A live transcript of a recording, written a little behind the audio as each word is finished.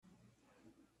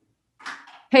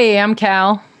Hey, I'm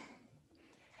Cal.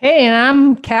 Hey, and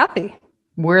I'm Kathy.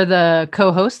 We're the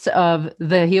co-hosts of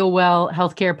the Heal Well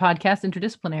Healthcare Podcast,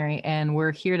 Interdisciplinary, and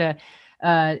we're here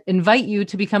to invite you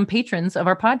to become patrons of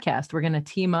our podcast. We're going to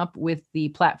team up with the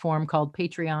platform called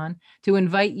Patreon to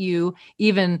invite you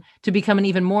even to become an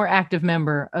even more active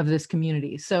member of this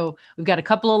community. So we've got a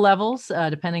couple of levels,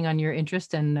 depending on your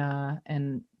interest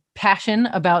and passion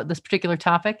about this particular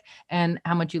topic and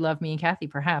how much you love me and Kathy,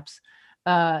 perhaps.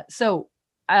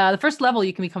 The first level,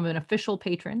 you can become an official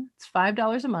patron. It's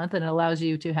 $5 a month, and it allows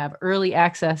you to have early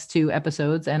access to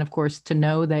episodes and, of course, to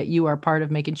know that you are part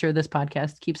of making sure this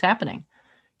podcast keeps happening.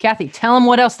 Kathy, tell them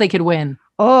what else they could win.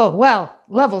 Oh, well,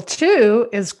 level 2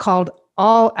 is called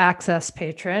All Access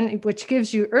Patron, which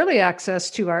gives you early access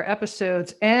to our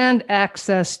episodes and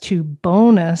access to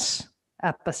bonus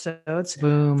episodes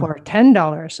Boom. for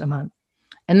 $10 a month.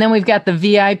 And then we've got the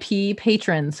VIP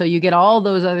patrons. So you get all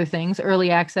those other things,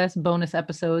 early access, bonus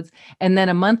episodes, and then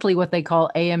a monthly, what they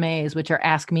call AMAs, which are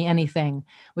Ask Me Anything,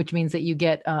 which means that you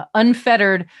get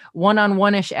unfettered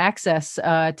one-on-one-ish access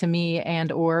to me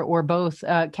or both,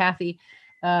 Kathy,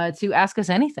 to ask us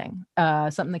anything,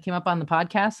 something that came up on the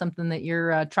podcast, something that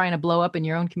you're trying to blow up in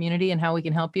your own community and how we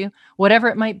can help you, whatever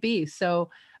it might be. So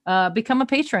become a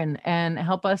patron and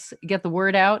help us get the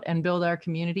word out and build our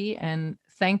community. And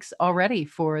thanks already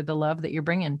for the love that you're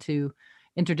bringing to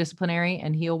Interdisciplinary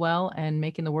and Heal Well and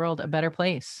making the world a better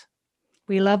place.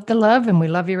 We love the love, and we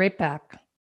love you right back.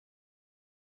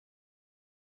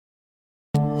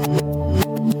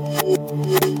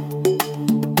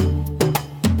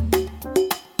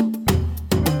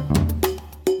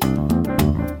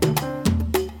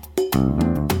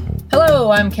 Hello,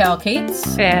 I'm Cal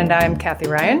Cates. And I'm Kathy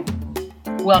Ryan.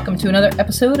 Welcome to another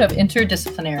episode of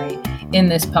Interdisciplinary. In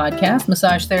this podcast,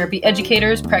 massage therapy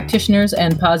educators, practitioners,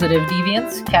 and positive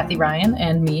deviants, Kathy Ryan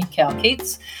and me, Cal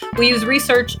Cates, we use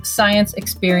research, science,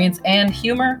 experience, and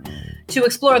humor to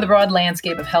explore the broad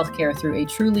landscape of healthcare through a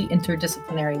truly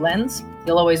interdisciplinary lens.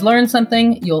 You'll always learn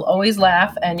something, you'll always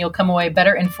laugh, and you'll come away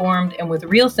better informed and with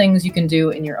real things you can do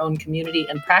in your own community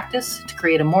and practice to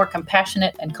create a more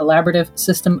compassionate and collaborative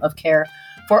system of care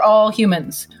for all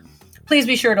humans. Please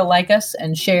be sure to like us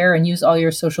and share and use all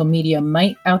your social media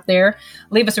might out there.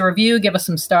 Leave us a review, give us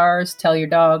some stars, tell your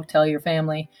dog, tell your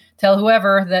family, tell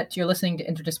whoever that you're listening to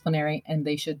Interdisciplinary, and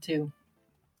they should too.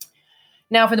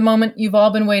 Now for the moment you've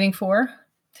all been waiting for,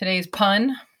 today's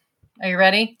pun. Are you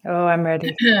ready? Oh, I'm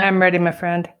ready. I'm ready, my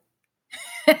friend.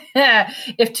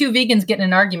 If two vegans get in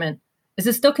an argument, is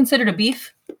it still considered a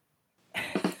beef?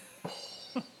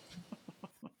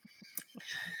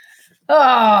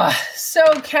 Oh, so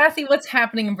Kathy, what's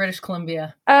happening in British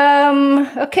Columbia?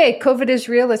 Okay, COVID is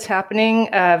real. It's happening.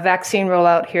 Vaccine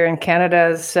rollout here in Canada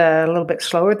is a little bit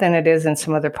slower than it is in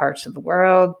some other parts of the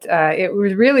world. It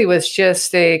really was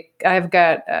just I've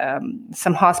got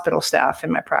some hospital staff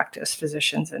in my practice,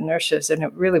 physicians and nurses, and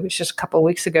it really was just a couple of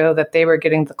weeks ago that they were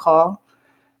getting the call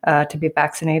to be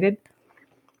vaccinated.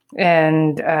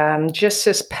 And just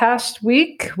this past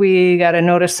week, we got a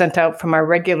notice sent out from our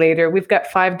regulator. We've got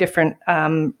 5 different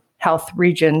health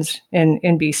regions in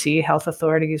BC, health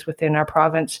authorities within our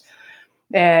province.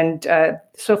 And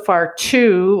so far,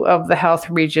 2 of the health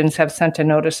regions have sent a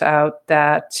notice out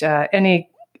that any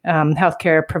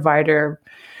healthcare provider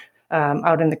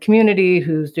out in the community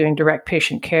who's doing direct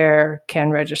patient care can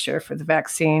register for the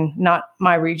vaccine. Not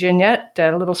my region yet,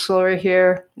 a little slower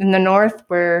here in the north,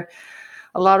 where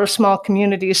a lot of small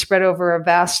communities spread over a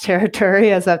vast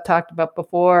territory, as I've talked about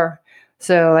before.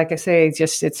 So like I say,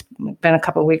 it's been a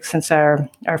couple of weeks since our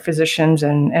physicians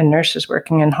and nurses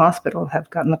working in hospital have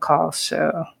gotten the call.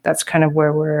 So that's kind of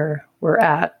where we're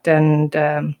at. And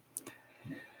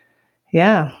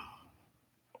yeah.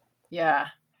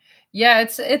 Yeah,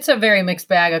 it's a very mixed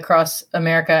bag across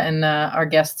America, and our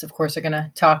guests, of course, are going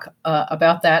to talk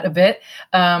about that a bit.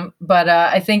 But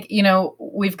I think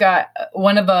we've got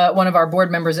one of our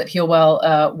board members at Heal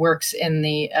Well works in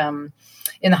the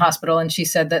hospital, and she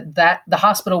said that the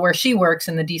hospital where she works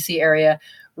in the DC area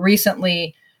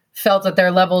recently felt that their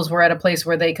levels were at a place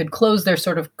where they could close their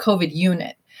sort of COVID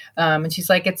unit. And she's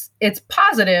like, it's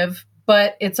positive,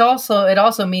 but it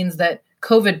also means that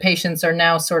COVID patients are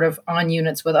now sort of on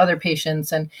units with other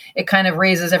patients, and it kind of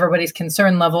raises everybody's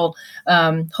concern level.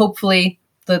 Hopefully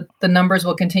the numbers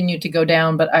will continue to go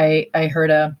down, but I heard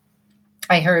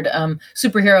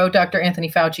superhero Dr.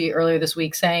 Anthony Fauci earlier this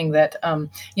week saying that,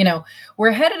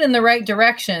 we're headed in the right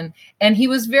direction. And he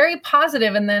was very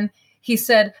positive. And then he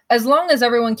said, as long as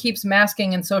everyone keeps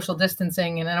masking and social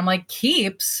distancing. And I'm like,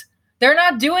 keeps? They're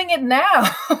not doing it now.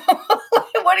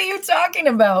 what are you talking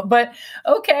about? But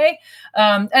okay.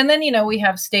 And then, we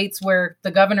have states where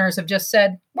the governors have just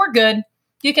said, we're good.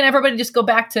 You can everybody just go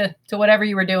back to whatever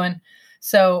you were doing.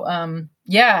 So,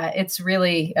 it's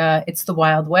really, it's the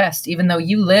Wild West, even though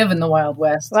you live in the Wild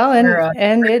West. Well,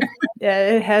 and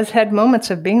it has had moments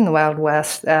of being the Wild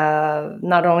West,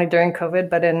 not only during COVID,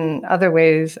 but in other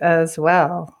ways as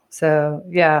well. So,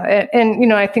 yeah.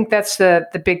 And I think that's the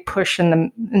big push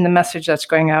in the message that's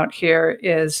going out here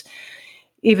is,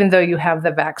 even though you have the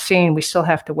vaccine, we still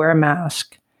have to wear a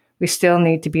mask. We still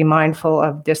need to be mindful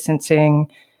of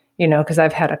distancing, because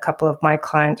I've had a couple of my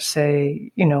clients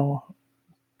say, you'll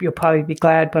probably be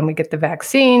glad when we get the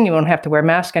vaccine, you won't have to wear a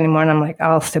mask anymore. And I'm like,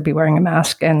 I'll still be wearing a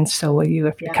mask. And so will you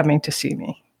if you're coming to see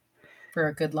me. For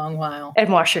a good long while.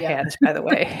 And wash your hands, by the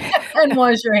way. And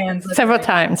wash your hands. Several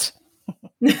times.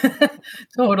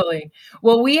 Totally.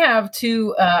 Well, we have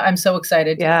two, I'm so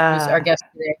excited to introduce our guests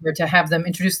today, or to have them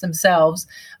introduce themselves.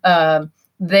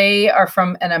 They are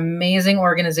from an amazing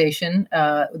organization,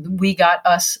 We Got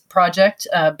Us Project,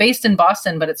 based in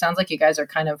Boston, but it sounds like you guys are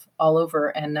kind of all over.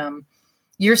 And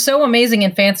you're so amazing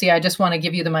and fancy. I just want to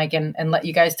give you the mic and let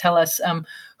you guys tell us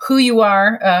who you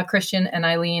are, Christian and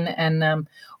Eileen, and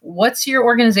what's your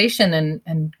organization,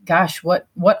 and gosh, what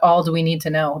all do we need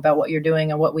to know about what you're doing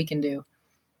and what we can do?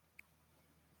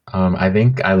 I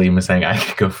think Eileen was saying I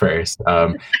could go first.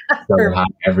 So hi,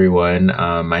 everyone.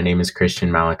 My name is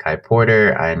Christian Malachi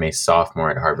Porter. I am a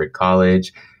sophomore at Harvard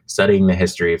College, studying the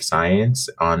history of science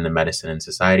on the medicine and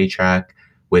society track,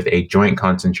 with a joint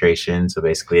concentration, so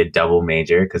basically a double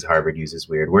major, because Harvard uses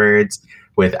weird words,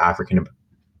 with African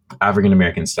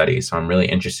American studies. So I'm really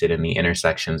interested in the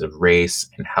intersections of race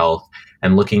and health,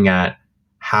 and looking at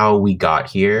how we got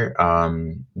here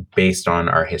based on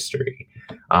our history.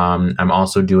 I'm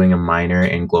also doing a minor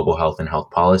in global health and health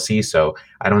policy. So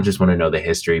I don't just want to know the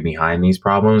history behind these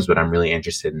problems, but I'm really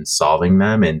interested in solving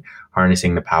them and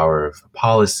harnessing the power of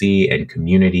policy and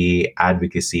community,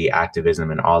 advocacy, activism,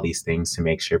 and all these things to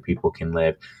make sure people can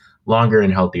live longer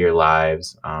and healthier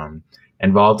lives.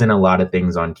 Involved in a lot of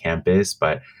things on campus,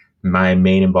 but my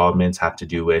main involvements have to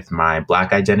do with my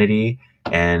Black identity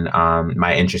and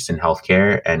my interest in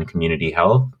healthcare and community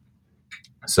health.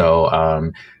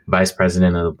 So vice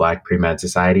president of the Black Pre-Med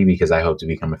Society, because I hope to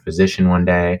become a physician one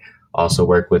day. Also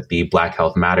work with the Black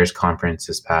Health Matters conference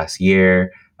this past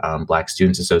year, Black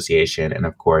Students Association, and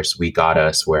of course, We Got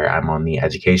Us, where I'm on the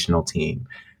educational team.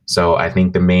 So I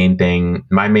think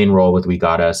my main role with We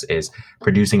Got Us is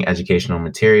producing educational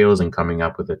materials and coming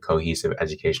up with a cohesive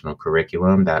educational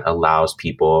curriculum that allows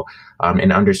people in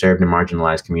underserved and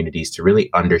marginalized communities to really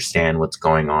understand what's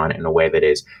going on in a way that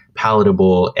is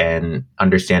palatable and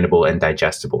understandable and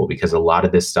digestible, because a lot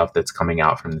of this stuff that's coming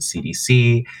out from the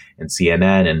CDC and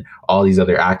CNN and all these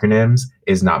other acronyms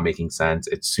is not making sense.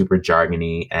 It's super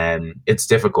jargony and it's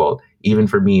difficult. Even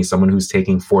for me, someone who's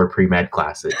taking 4 pre-med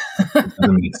classes, it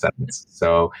doesn't make sense.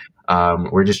 So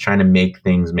we're just trying to make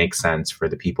things make sense for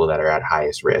the people that are at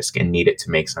highest risk and need it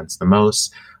to make sense the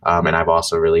most. And I've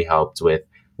also really helped with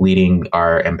leading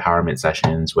our empowerment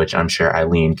sessions, which I'm sure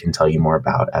Eileen can tell you more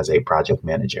about as a project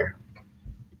manager.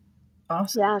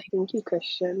 Awesome. Yeah, thank you,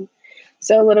 Christian.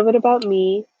 So a little bit about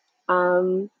me.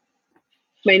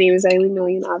 My name is Eileen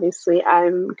Millian, obviously.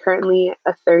 I'm currently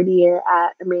a third year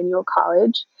at Emmanuel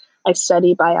College. I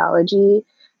study biology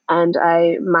and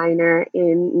I minor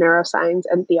in neuroscience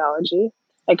and theology.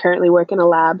 I currently work in a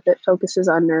lab that focuses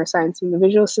on neuroscience and the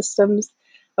visual systems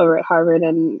over at Harvard,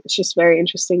 and it's just very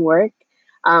interesting work.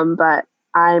 But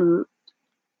I'm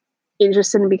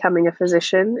interested in becoming a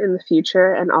physician in the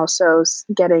future, and also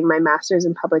getting my master's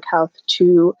in public health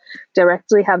to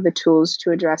directly have the tools to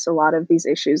address a lot of these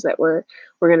issues that we're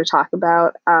going to talk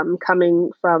about. Coming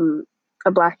from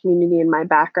a Black community in my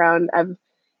background, I've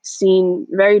seen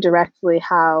very directly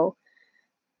how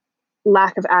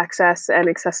lack of access and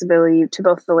accessibility to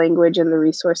both the language and the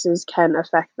resources can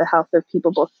affect the health of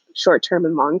people, both short-term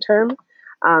and long-term.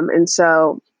 And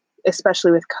so,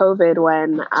 especially with COVID,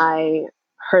 when I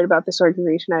heard about this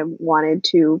organization, I wanted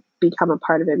to become a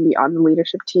part of it and be on the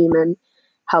leadership team and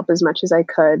help as much as I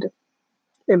could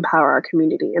empower our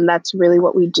community. And that's really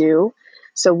what we do.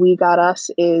 So We Got Us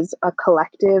is a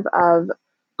collective of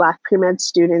Black pre-med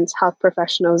students, health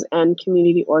professionals, and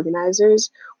community organizers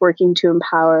working to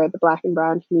empower the Black and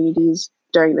Brown communities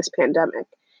during this pandemic.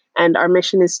 And our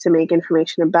mission is to make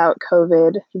information about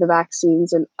COVID, the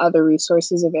vaccines, and other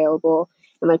resources available,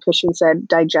 and like Christian said,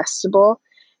 digestible,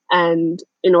 and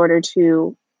in order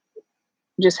to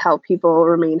just help people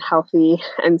remain healthy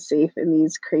and safe in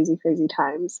these crazy, crazy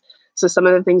times. So some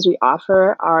of the things we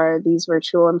offer are these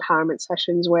virtual empowerment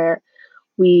sessions where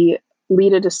we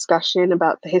lead a discussion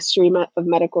about the history of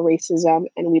medical racism,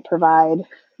 and we provide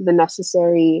the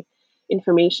necessary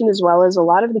information as well as a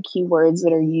lot of the keywords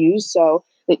that are used so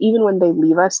that even when they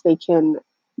leave us, they can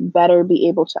better be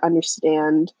able to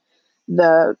understand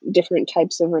the different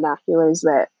types of vernaculars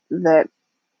that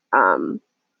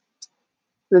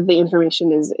the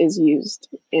information is used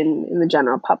in the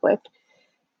general public.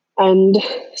 And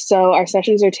so our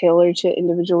sessions are tailored to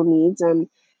individual needs. And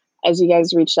as you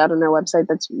guys reached out on our website,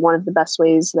 that's one of the best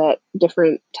ways that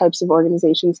different types of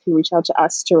organizations can reach out to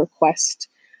us to request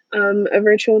a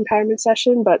virtual empowerment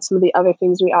session. But some of the other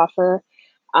things we offer,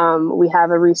 we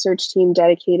have a research team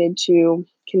dedicated to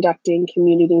conducting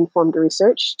community-informed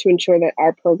research to ensure that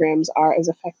our programs are as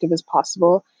effective as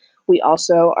possible. We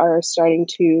also are starting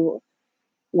to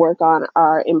work on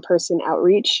our in-person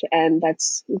outreach, and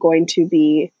that's going to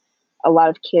be a lot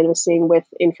of canvassing with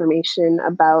information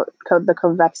about the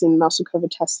COVID vaccine and also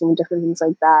COVID testing, different things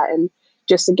like that. And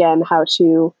just, again, how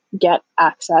to get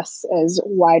access as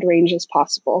wide range as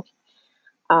possible.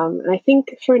 And I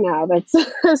think for now, that's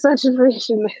as much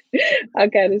information that I'll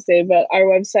kind of say. But our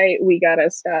website,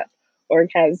 wegotus.org,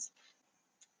 has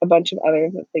a bunch of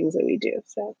other things that we do.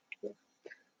 So, yeah.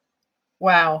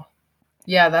 Wow.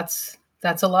 Yeah, that's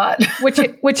a lot.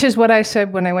 which is what I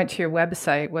said when I went to your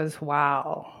website was,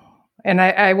 wow. And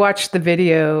I watched the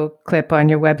video clip on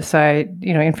your website,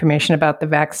 information about the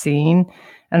vaccine.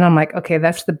 And I'm like, okay,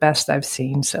 that's the best I've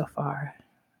seen so far.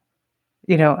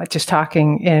 Just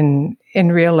talking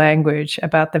in real language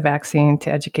about the vaccine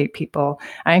to educate people.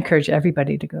 I encourage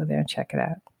everybody to go there and check it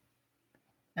out.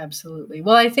 Absolutely.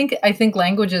 Well, I think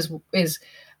language is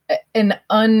an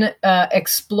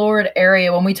unexplored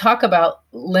area. When we talk about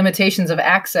limitations of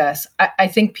access, I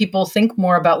think people think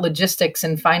more about logistics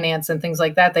and finance and things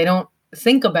like that. They don't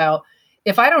think about,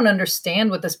 if I don't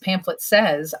understand what this pamphlet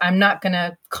says, I'm not going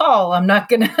to call. I'm not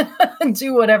going to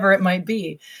do whatever it might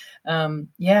be.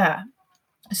 Yeah.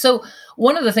 So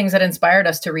one of the things that inspired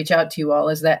us to reach out to you all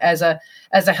is that as a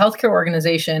healthcare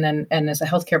organization and as a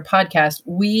healthcare podcast,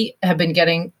 we have been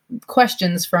getting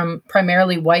questions from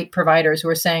primarily white providers who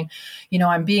are saying,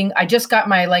 I just got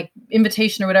my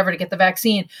invitation or whatever to get the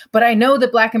vaccine, but I know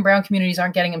that Black and brown communities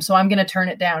aren't getting them, so I'm going to turn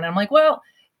it down. And I'm like, well,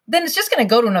 then it's just going to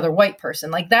go to another white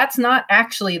person. That's not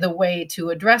actually the way to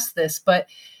address this. But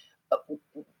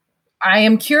I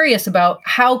am curious about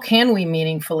how can we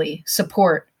meaningfully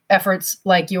support efforts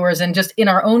like yours, and just in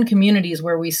our own communities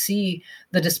where we see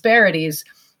the disparities.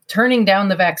 Turning down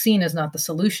the vaccine is not the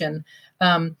solution.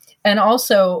 And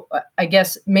also, I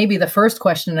guess maybe the first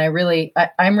question, I'm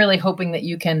really hoping that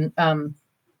you can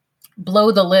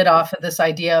blow the lid off of this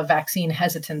idea of vaccine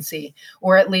hesitancy,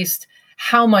 or at least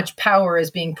how much power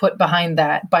is being put behind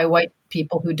that by white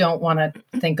people who don't want to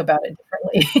think about it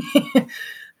differently.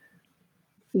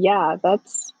 Yeah,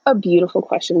 that's a beautiful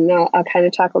question. Now I'll kind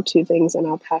of tackle two things and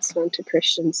I'll pass it on to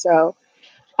Christian. So,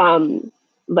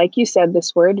 like you said,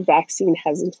 this word vaccine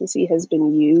hesitancy has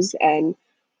been used, and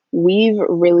we've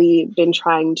really been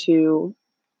trying to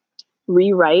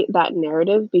rewrite that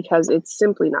narrative because it's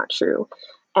simply not true.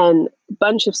 And a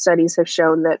bunch of studies have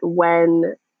shown that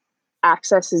when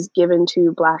access is given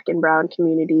to Black and brown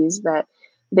communities, that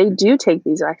they do take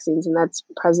these vaccines, and that's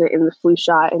present in the flu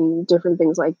shot and different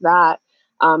things like that.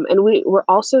 And we're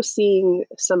also seeing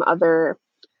some other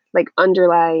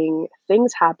underlying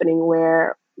things happening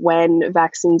where when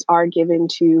vaccines are given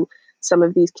to some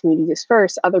of these communities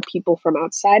first, other people from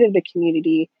outside of the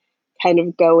community kind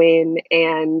of go in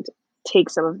and take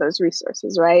some of those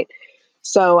resources, right?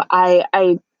 So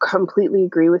I completely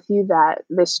agree with you that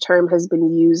this term has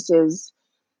been used as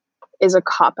a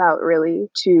cop-out, really,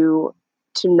 to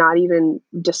not even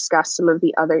discuss some of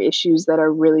the other issues that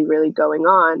are really, really going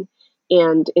on.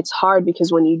 And it's hard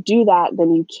because when you do that,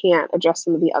 then you can't address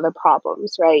some of the other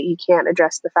problems, right? You can't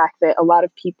address the fact that a lot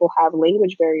of people have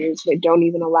language barriers that don't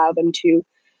even allow them to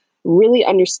really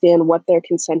understand what they're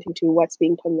consenting to, what's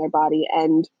being put in their body.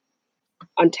 And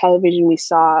on television, we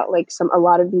saw a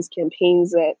lot of these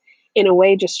campaigns that in a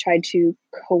way just tried to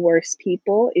coerce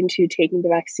people into taking the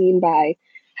vaccine by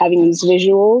having these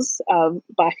visuals of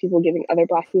Black people giving other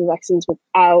Black people vaccines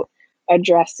without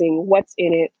addressing what's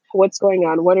in it, what's going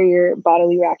on, what are your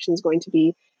bodily reactions going to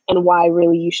be, and why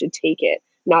really you should take it,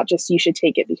 not just you should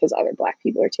take it because other Black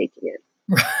people are taking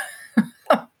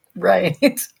it. Right.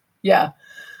 Yeah.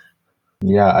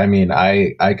 Yeah, I mean,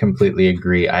 I completely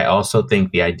agree. I also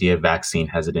think the idea of vaccine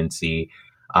hesitancy,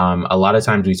 a lot of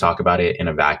times we talk about it in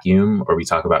a vacuum, or we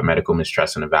talk about medical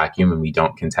mistrust in a vacuum, and we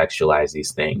don't contextualize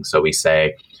these things. So we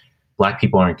say, Black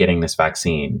people aren't getting this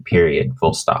vaccine, period,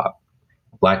 full stop.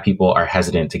 Black people are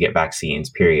hesitant to get vaccines,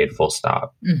 period, full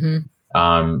stop. Mm-hmm.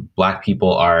 Black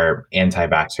people are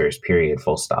anti-vaxxers, period,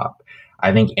 full stop.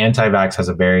 I think anti-vax has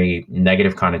a very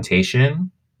negative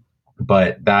connotation,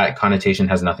 but that connotation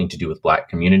has nothing to do with Black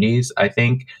communities, I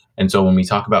think. And so when we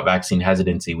talk about vaccine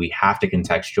hesitancy, we have to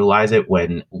contextualize it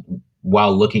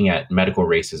while looking at medical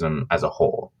racism as a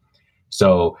whole.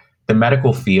 So the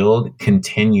medical field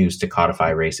continues to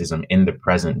codify racism in the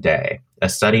present day. A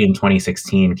study in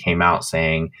 2016 came out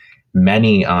saying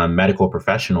many medical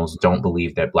professionals don't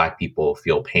believe that Black people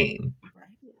feel pain.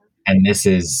 And this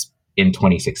is in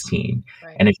 2016.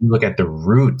 Right. And if you look at the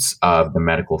roots of the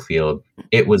medical field,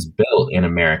 it was built in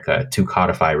America to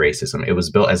codify racism. It was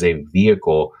built as a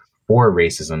vehicle for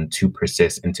racism to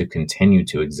persist and to continue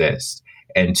to exist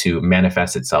and to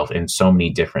manifest itself in so many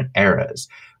different eras.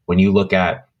 When you look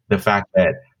at the fact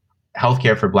that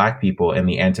healthcare for Black people in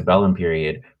the antebellum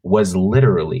period was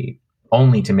literally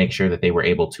only to make sure that they were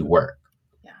able to work.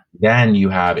 Yeah. Then you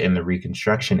have in the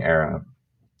Reconstruction era,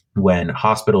 when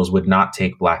hospitals would not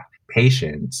take Black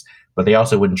patients, but they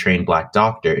also wouldn't train Black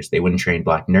doctors. They wouldn't train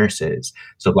Black nurses.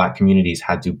 So Black communities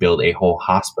had to build a whole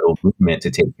hospital movement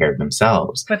to take care of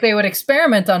themselves. But they would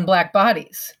experiment on Black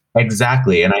bodies.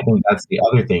 Exactly. And I think that's the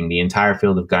other thing, the entire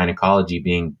field of gynecology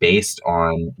being based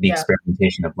on the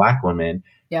experimentation of Black women.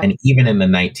 Yeah. And even in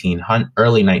the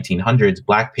early 1900s,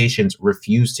 Black patients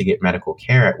refused to get medical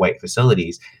care at white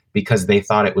facilities because they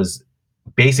thought it was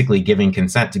basically giving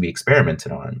consent to be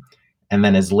experimented on. And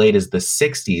then as late as the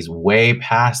 60s, way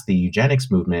past the eugenics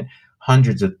movement,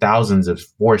 hundreds of thousands of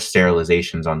forced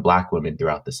sterilizations on Black women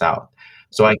throughout the South.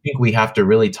 So I think we have to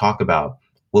really talk about,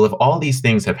 well, if all these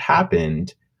things have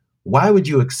happened, why would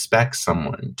you expect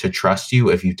someone to trust you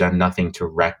if you've done nothing to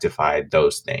rectify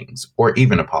those things or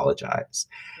even apologize?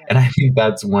 Yeah. And I think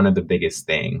that's one of the biggest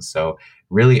things. So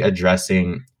really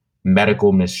addressing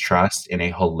medical mistrust in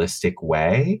a holistic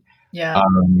way. Yeah.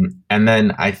 And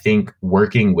then I think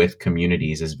working with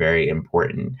communities is very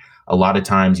important. A lot of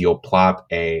times you'll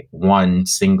plop one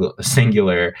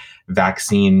singular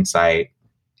vaccine site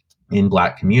in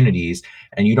Black communities,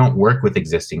 and you don't work with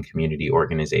existing community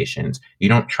organizations. You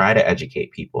don't try to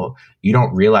educate people. You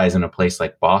don't realize in a place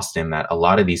like Boston that a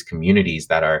lot of these communities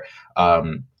that are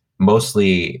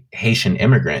mostly Haitian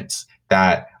immigrants,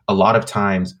 that a lot of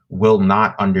times will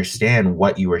not understand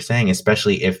what you are saying,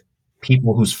 especially if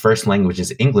people whose first language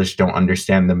is English don't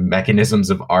understand the mechanisms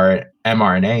of our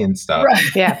mRNA and stuff.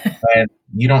 Right. Yeah. And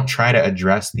you don't try to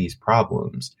address these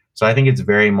problems. So I think it's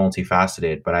very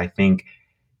multifaceted, but I think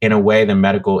in a way, the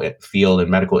medical field and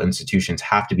medical institutions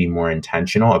have to be more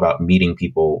intentional about meeting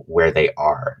people where they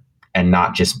are and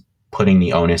not just putting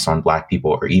the onus on Black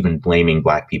people or even blaming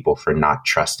Black people for not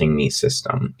trusting these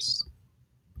systems.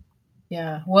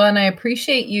 Yeah. Well, and I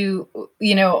appreciate you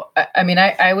know, I mean,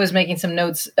 I was making some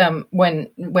notes when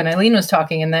Eileen was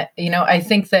talking, and that, you know, I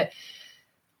think that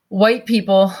white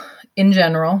people in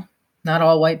general, not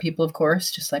all white people, of course,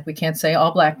 just like we can't say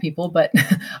all Black people, but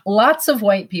lots of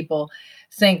white people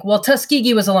think, well,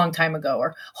 Tuskegee was a long time ago,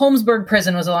 or Holmesburg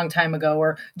Prison was a long time ago,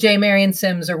 or J. Marion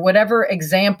Sims, or whatever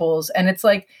examples. And it's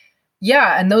like,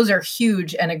 yeah, and those are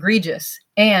huge and egregious.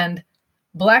 And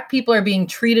Black people are being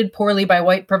treated poorly by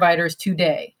white providers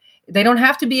today. They don't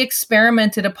have to be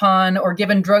experimented upon or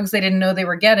given drugs they didn't know they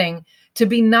were getting to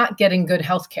be not getting good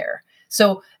health care.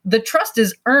 So the trust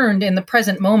is earned in the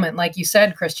present moment, like you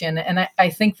said, Christian. And I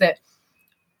think that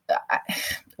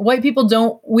white people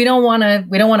don't want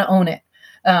to own it.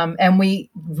 And we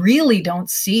really don't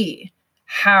see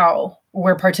how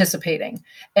we're participating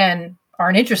and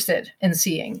aren't interested in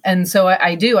seeing. And so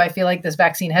I feel like this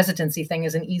vaccine hesitancy thing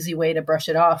is an easy way to brush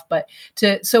it off. But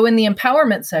so in the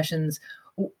empowerment sessions,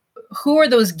 who are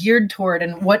those geared toward,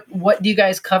 and what do you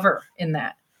guys cover in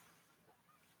that?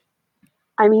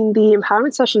 I mean, the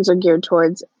empowerment sessions are geared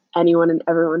towards anyone and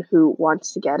everyone who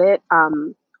wants to get it.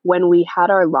 When we had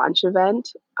our launch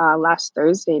event last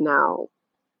Thursday now,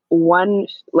 one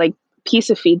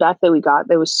piece of feedback that we got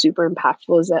that was super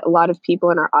impactful is that a lot of people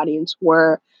in our audience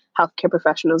were healthcare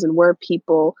professionals and were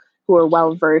people who are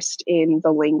well versed in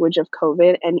the language of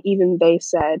COVID. And even they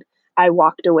said, I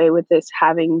walked away with this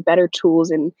having better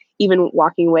tools and even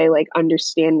walking away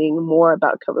understanding more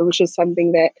about COVID, which is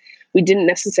something that we didn't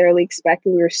necessarily expect.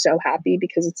 And we were so happy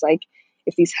because it's like,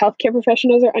 if these healthcare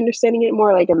professionals are understanding it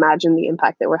more, imagine the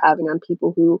impact that we're having on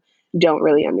people who don't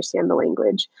really understand the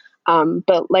language.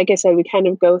 But like I said, we kind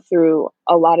of go through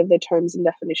a lot of the terms and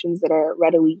definitions that are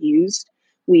readily used.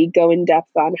 We go in depth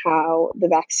on how the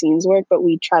vaccines work, but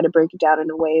we try to break it down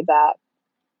in a way that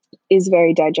is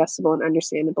very digestible and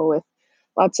understandable with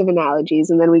lots of analogies.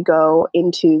 And then we go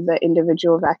into the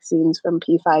individual vaccines from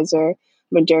Pfizer,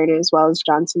 Moderna, as well as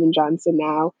Johnson & Johnson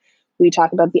now. we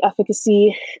talk about the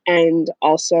efficacy, and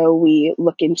also we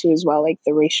look into as well like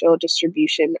the racial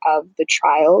distribution of the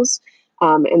trials,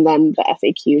 and then the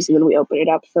FAQs, and then we open it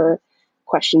up for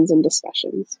questions and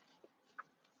discussions.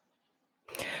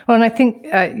 Well, and I think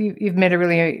you've made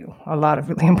a lot of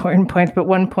really important points, but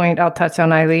one point I'll touch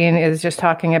on, Eileen, is just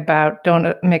talking about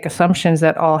don't make assumptions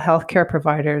that all healthcare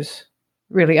providers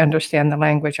really understand the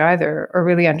language either, or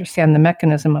really understand the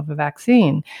mechanism of a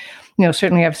vaccine.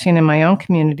 Certainly I've seen in my own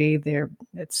community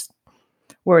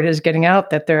word is getting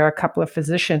out that there are a couple of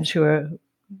physicians who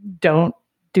don't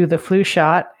do the flu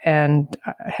shot and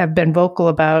have been vocal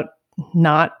about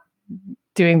not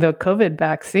doing the COVID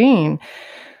vaccine.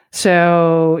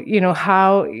 So,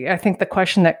 how I think the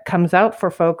question that comes out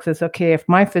for folks is, okay, if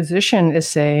my physician is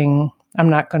saying I'm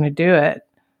not going to do it,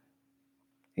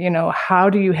 how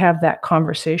do you have that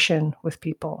conversation with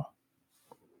people?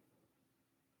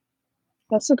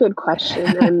 That's a good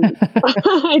question. And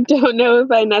I don't know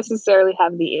if I necessarily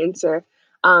have the answer.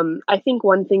 I think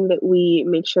one thing that we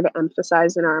make sure to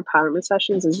emphasize in our empowerment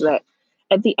sessions is that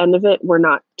at the end of it, we're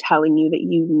not telling you that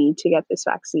you need to get this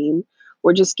vaccine.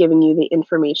 We're just giving you the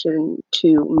information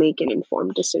to make an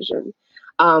informed decision.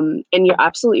 And you're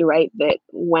absolutely right that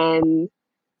when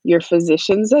your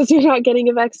physician says you're not getting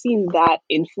a vaccine, that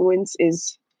influence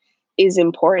is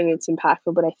important. It's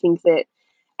impactful. But I think that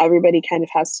everybody kind of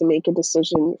has to make a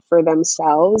decision for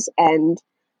themselves and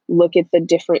look at the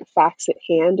different facts at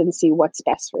hand and see what's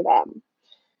best for them.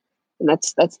 And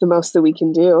that's the most that we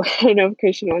can do. I don't know if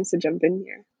Christian wants to jump in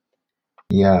here.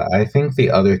 Yeah, I think the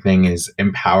other thing is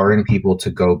empowering people to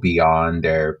go beyond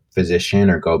their physician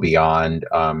or go beyond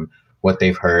what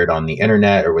they've heard on the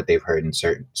internet or what they've heard in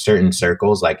certain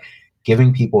circles, like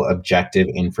giving people objective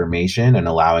information and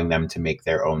allowing them to make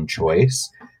their own choice.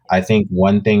 I think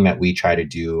one thing that we try to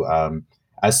do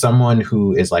as someone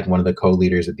who is like one of the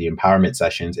co-leaders of the empowerment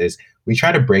sessions is we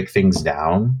try to break things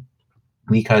down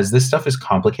because this stuff is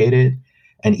complicated.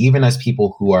 And even as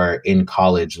people who are in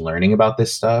college learning about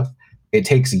this stuff, it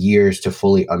takes years to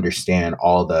fully understand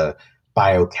all the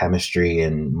biochemistry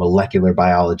and molecular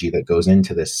biology that goes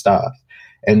into this stuff.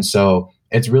 And so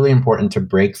it's really important to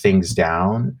break things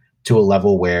down to a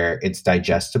level where it's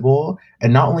digestible,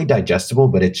 and not only digestible,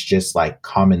 but it's just like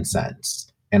common sense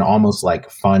and almost like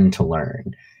fun to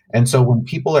learn. And so when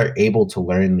people are able to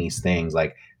learn these things,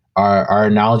 like our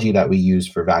analogy that we use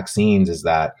for vaccines is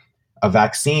that a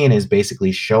vaccine is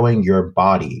basically showing your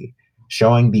body,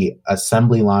 showing the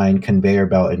assembly line conveyor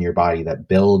belt in your body that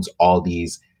builds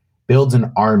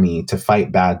an army to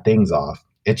fight bad things off.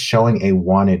 It's showing a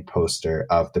wanted poster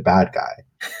of the bad guy.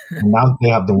 And now that they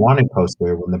have the wanted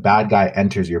poster, when the bad guy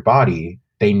enters your body,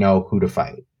 they know who to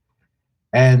fight.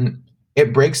 And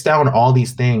it breaks down all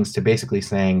these things to basically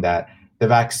saying that the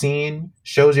vaccine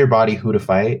shows your body who to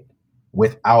fight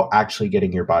without actually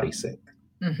getting your body sick.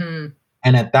 Mm-hmm.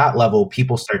 And at that level,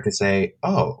 people start to say,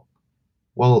 oh,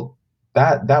 well,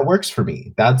 that works for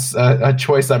me. That's a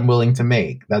choice I'm willing to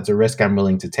make. That's a risk I'm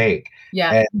willing to take.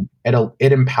 Yeah. And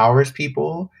it empowers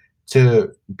people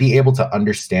to be able to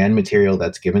understand material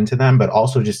that's given to them, but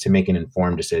also just to make an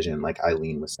informed decision, like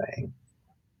Eileen was saying.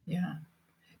 Yeah.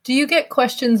 Do you get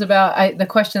questions about, the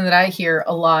question that I hear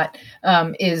a lot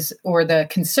is, or the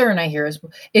concern I hear is,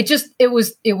 it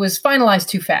was finalized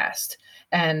too fast.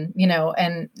 And,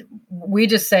 and we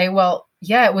just say, well,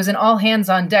 yeah, it was an all hands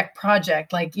on deck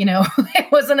project. Like,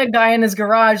 it wasn't a guy in his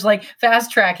garage, like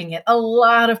fast tracking it. A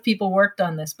lot of people worked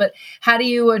on this, but how do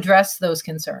you address those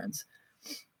concerns?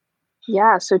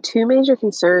 Yeah. So 2 major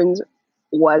concerns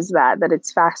was that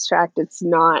it's fast tracked. It's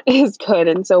not as good.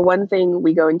 And so one thing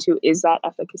we go into is that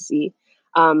efficacy.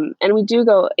 And we do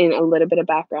go in a little bit of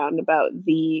background about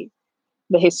the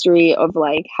history of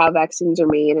like how vaccines are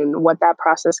made and what that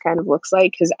process kind of looks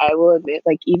like. Cause I will admit,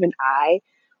 like, even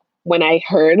when I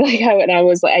heard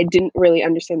I didn't really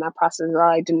understand that process at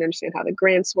all. I didn't understand how the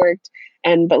grants worked.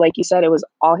 But like you said, it was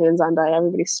all hands on deck.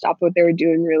 Everybody stopped what they were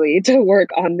doing really to work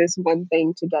on this one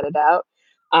thing to get it out.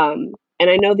 And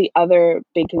I know the other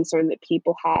big concern that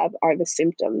people have are the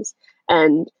symptoms.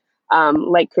 And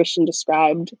like Christian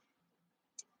described,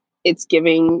 it's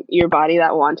giving your body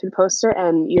that wanted poster,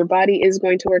 and your body is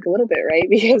going to work a little bit, right?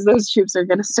 Because those troops are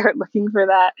going to start looking for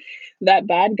that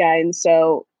bad guy. And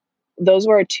so those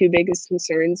were our 2 biggest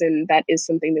concerns. And that is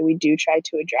something that we do try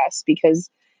to address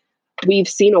because we've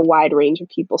seen a wide range of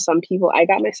people. Some people, I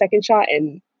got my second shot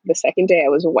and the second day I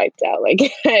was wiped out.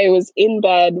 Like I was in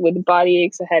bed with body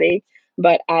aches, a headache,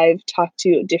 but I've talked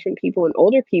to different people and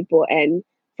older people, and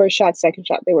first shot, second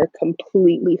shot, they were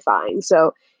completely fine.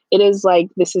 So it is like,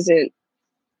 this isn't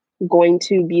going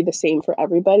to be the same for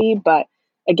everybody, but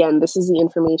again, this is the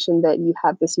information that you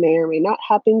have. This may or may not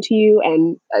happen to you,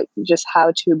 and just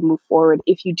how to move forward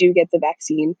if you do get the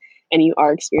vaccine and you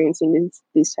are experiencing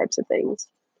these types of things.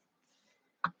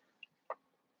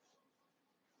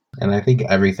 And I think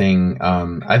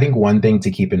I think one thing to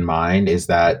keep in mind is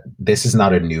that this is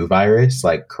not a new virus.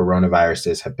 Like,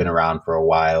 coronaviruses have been around for a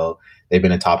while. They've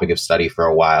been a topic of study for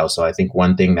a while. So I think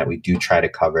one thing that we do try to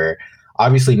cover,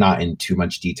 obviously not in too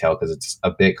much detail because it's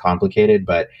a bit complicated,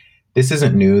 but this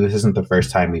isn't new. This isn't the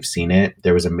first time we've seen it.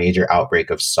 There was a major outbreak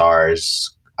of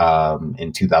SARS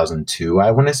in 2002,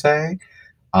 I want to say.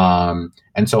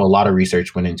 And so a lot of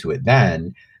research went into it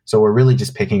then. So we're really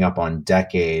just picking up on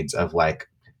decades of like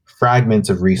fragments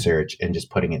of research and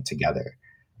just putting it together.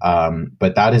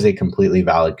 But that is a completely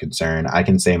valid concern. I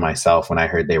can say myself, when I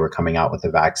heard they were coming out with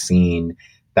a vaccine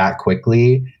that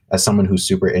quickly, as someone who's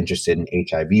super interested in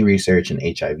HIV research and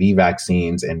HIV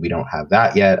vaccines, and we don't have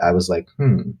that yet, I was like,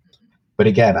 But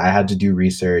again, I had to do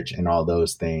research and all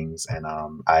those things, and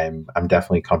I'm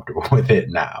definitely comfortable with it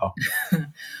now.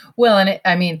 Well,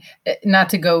 and not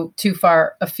to go too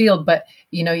far afield, but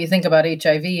you think about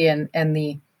HIV and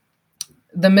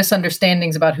the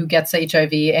misunderstandings about who gets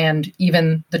HIV and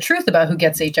even the truth about who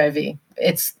gets HIV.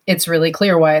 It's really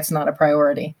clear why it's not a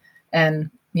priority.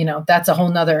 And, that's a whole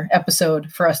nother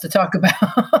episode for us to talk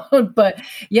about. But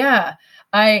yeah,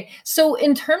 so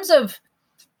in terms of,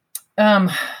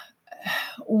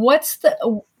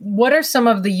 what are some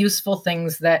of the useful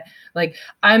things that, like,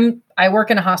 I work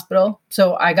in a hospital,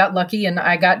 so I got lucky and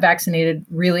I got vaccinated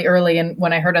really early. And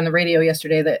when I heard on the radio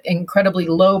yesterday that incredibly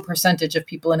low percentage of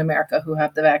people in America who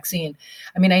have the vaccine,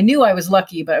 I knew I was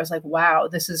lucky, but I was like, wow,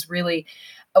 this is really,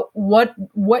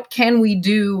 what can we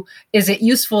do? Is it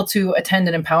useful to attend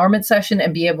an empowerment session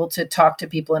and be able to talk to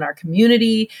people in our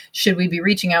community? Should we be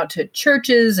reaching out to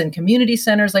churches and community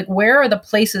centers? Like, where are the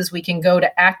places we can go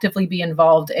to actively be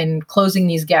involved in closing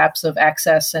these gaps of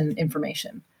access and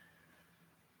information?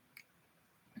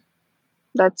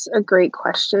 That's a great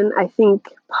question. I think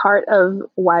part of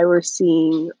why we're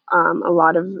seeing a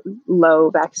lot of low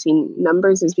vaccine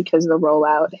numbers is because the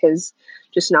rollout has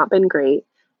just not been great.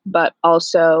 But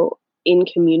also in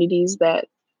communities that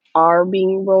are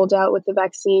being rolled out with the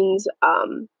vaccines,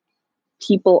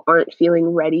 people aren't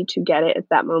feeling ready to get it at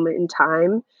that moment in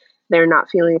time. They're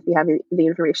not feeling if they have the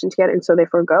information to get it, and so they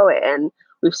forego it. And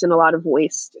we've seen a lot of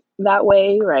waste that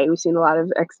way, right? We've seen a lot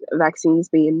of vaccines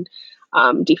being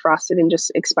defrosted and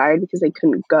just expired because they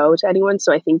couldn't go to anyone.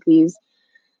 So I think these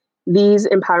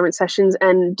empowerment sessions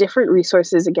and different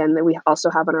resources, again, that we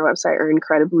also have on our website are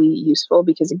incredibly useful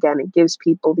because, again, it gives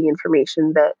people the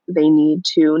information that they need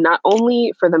to not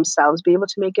only for themselves be able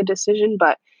to make a decision,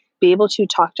 but be able to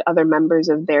talk to other members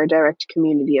of their direct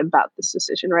community about this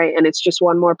decision, right? And it's just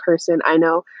one more person. I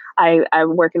know I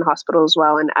work in a hospital as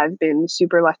well, and I've been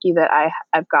super lucky that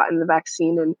I've gotten the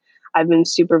vaccine, and I've been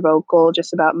super vocal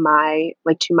just about to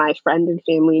my friend and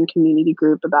family and community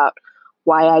group about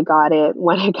why I got it,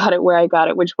 when I got it, where I got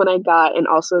it, which one I got, and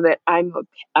also that I'm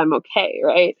okay,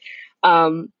 right?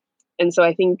 And so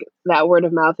I think that word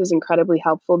of mouth is incredibly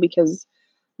helpful because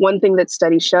one thing that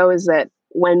studies show is that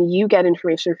when you get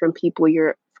information from people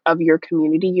of your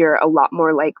community, you're a lot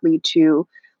more likely to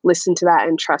listen to that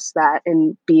and trust that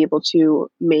and be able to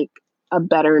make a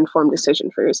better informed decision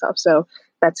for yourself. So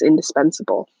that's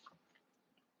indispensable.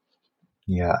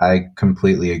 Yeah, I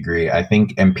completely agree. I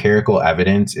think empirical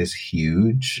evidence is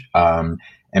huge.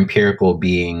 Empirical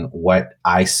being what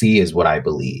I see is what I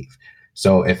believe.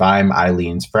 So if I'm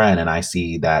Eileen's friend and I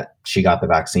see that she got the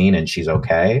vaccine and she's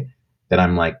okay, then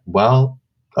I'm like, well,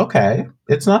 okay,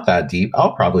 it's not that deep.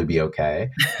 I'll probably be okay.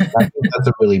 I think that's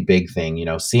a really big thing.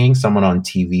 Seeing someone on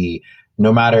TV,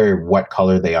 no matter what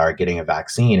color they are, getting a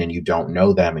vaccine and you don't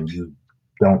know them and you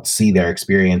don't see their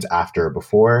experience after or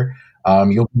before,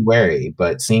 you'll be wary.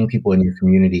 But seeing people in your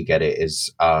community get it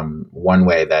is one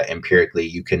way that empirically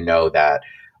you can know that,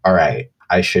 all right,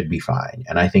 I should be fine.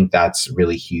 And I think that's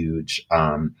really huge.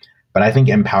 But I think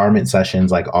empowerment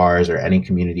sessions like ours or any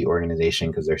community organization,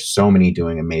 because there's so many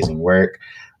doing amazing work,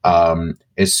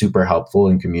 is super helpful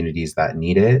in communities that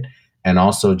need it. And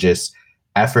also just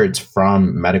efforts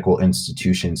from medical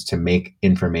institutions to make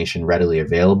information readily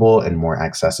available and more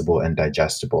accessible and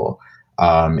digestible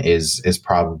is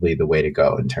probably the way to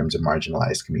go in terms of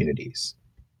marginalized communities.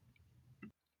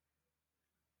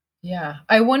 Yeah.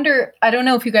 I wonder, I don't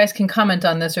know if you guys can comment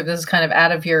on this or if this is kind of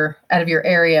out of your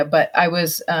area, but I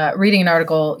was reading an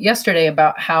article yesterday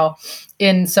about how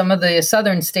in some of the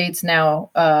southern states now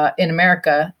in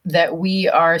America that we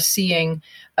are seeing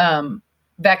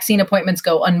vaccine appointments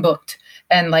go unbooked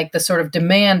and like the sort of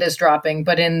demand is dropping.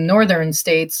 But in northern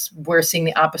states, we're seeing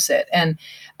the opposite. And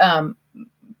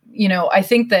I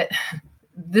think that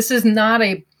this is not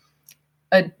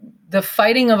the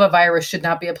fighting of a virus should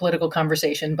not be a political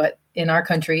conversation, but in our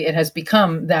country, it has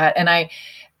become that. And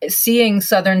seeing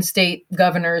Southern state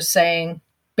governors saying,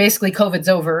 basically, COVID's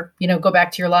over, go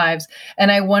back to your lives.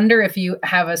 And I wonder if you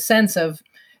have a sense of,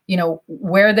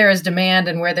 where there is demand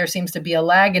and where there seems to be a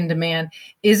lag in demand.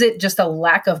 Is it just a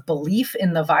lack of belief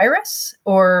in the virus?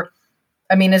 Or,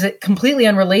 is it completely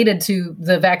unrelated to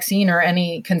the vaccine or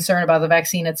any concern about the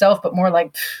vaccine itself, but more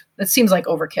like, it seems like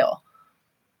overkill?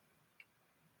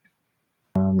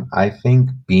 I think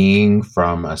being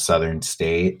from a Southern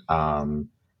state,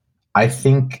 I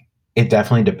think it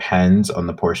definitely depends on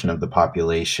the portion of the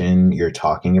population you're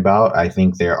talking about. I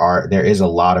think there is a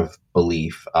lot of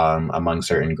belief among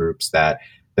certain groups that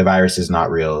the virus is not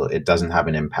real. It doesn't have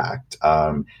an impact.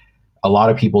 A lot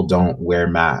of people don't wear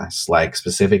masks, like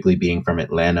specifically being from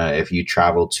Atlanta. If you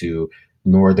travel to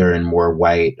northern, more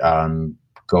white,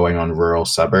 going on rural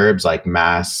suburbs, like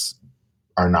masks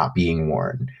are not being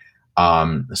worn.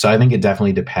 So I think it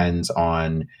definitely depends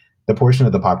on the portion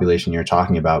of the population you're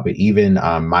talking about. But even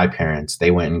my parents,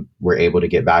 they went and were able to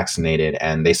get vaccinated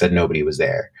and they said nobody was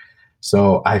there.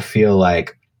 So I feel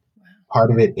like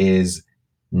part of it is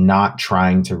not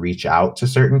trying to reach out to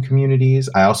certain communities.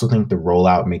 I also think the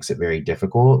rollout makes it very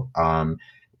difficult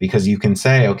because you can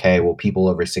say, okay, well, people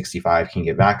over 65 can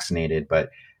get vaccinated, but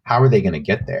how are they going to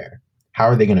get there? How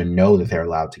are they going to know that they're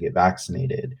allowed to get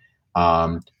vaccinated?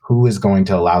 Who is going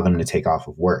to allow them to take off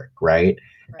of work, right?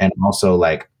 And also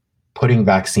like putting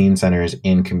vaccine centers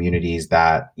in communities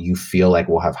that you feel like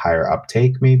will have higher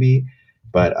uptake maybe.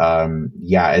 But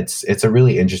it's a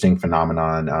really interesting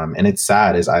phenomenon. And it's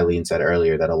sad, as Eileen said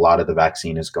earlier, that a lot of the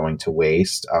vaccine is going to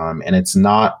waste. And it's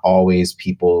not always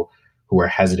people who are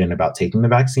hesitant about taking the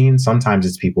vaccine. Sometimes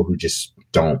it's people who just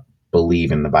don't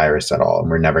believe in the virus at all. And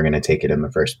we're never going to take it in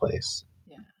the first place.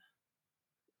 Yeah.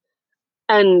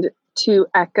 And to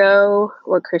echo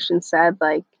what Christian said,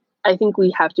 like, I think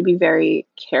we have to be very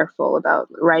careful about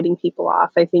writing people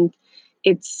off. I think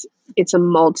it's a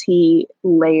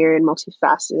multi-layered,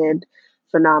 multifaceted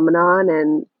phenomenon.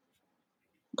 And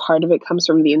part of it comes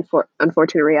from the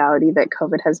unfortunate reality that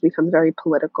COVID has become very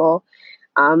political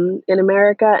in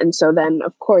America. And so then,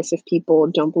 of course, if people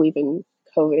don't believe in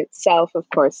COVID itself, of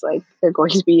course, like they're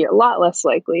going to be a lot less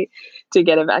likely to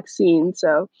get a vaccine.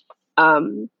 So,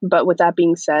 but with that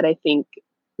being said, I think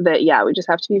that, we just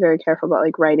have to be very careful about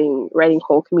like writing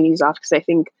whole communities off, because I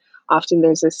think often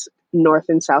there's this North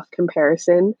and South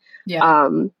comparison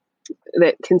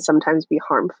that can sometimes be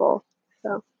harmful.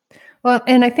 So. Well,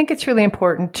 and I think it's really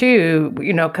important too,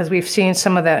 because we've seen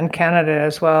some of that in Canada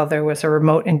as well. There was a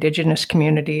remote Indigenous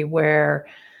community where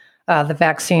the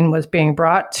vaccine was being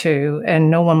brought to and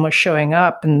no one was showing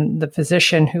up. And the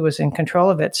physician who was in control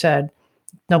of it said,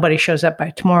 nobody shows up by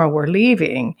tomorrow, we're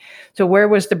leaving. So where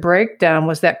was the breakdown?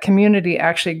 Was that community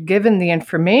actually given the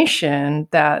information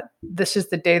that this is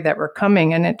the day that we're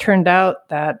coming? And it turned out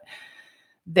that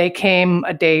they came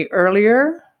a day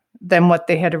earlier than what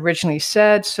they had originally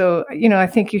said. So, I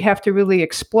think you have to really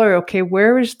explore, okay,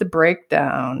 where is the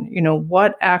breakdown?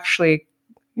 What actually,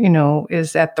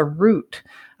 is at the root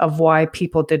of why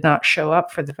people did not show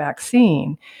up for the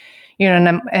vaccine?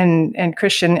 And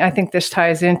Christian, I think this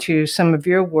ties into some of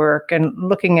your work and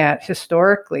looking at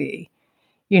historically,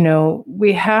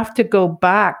 we have to go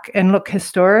back and look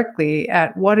historically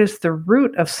at what is the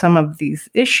root of some of these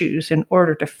issues in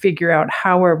order to figure out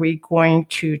how are we going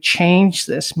to change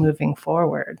this moving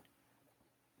forward.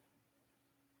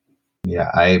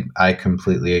 Yeah, I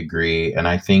completely agree. And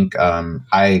I think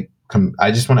I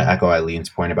just want to echo Eileen's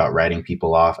point about writing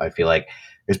people off. I feel like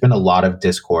there's been a lot of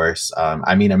discourse.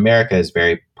 America is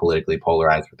very politically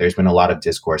polarized, but there's been a lot of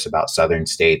discourse about Southern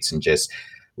states and just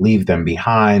leave them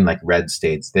behind, like red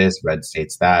states this, red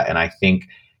states that. And I think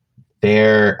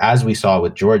as we saw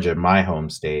with Georgia, my home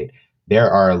state, there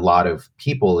are a lot of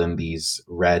people in these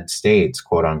red states,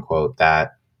 quote unquote,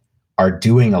 that are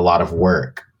doing a lot of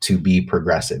work to be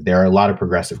progressive. There are a lot of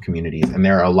progressive communities, and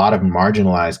there are a lot of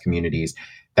marginalized communities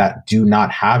that do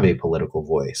not have a political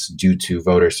voice due to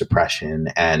voter suppression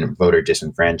and voter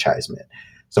disenfranchisement.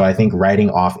 So I think writing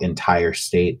off entire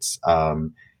states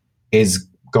is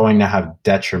going to have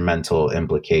detrimental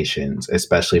implications,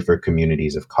 especially for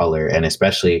communities of color, and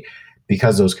especially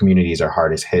because those communities are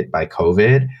hardest hit by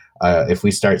COVID. If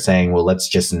we start saying, well, let's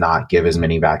just not give as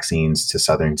many vaccines to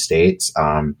Southern states,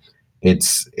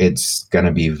 it's going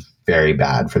to be very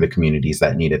bad for the communities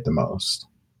that need it the most.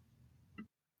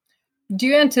 Do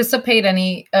you anticipate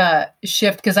any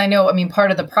shift? Because I know,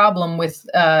 part of the problem with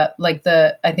I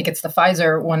think it's the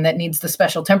Pfizer one that needs the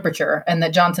special temperature and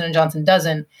that Johnson & Johnson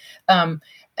doesn't.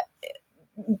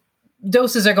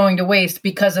 doses are going to waste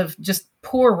because of just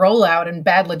poor rollout and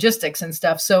bad logistics and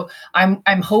stuff. So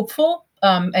I'm hopeful,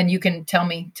 and you can tell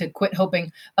me to quit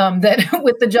hoping, that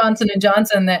with the Johnson &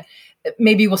 Johnson, that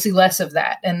maybe we'll see less of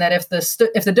that, and that if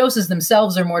the doses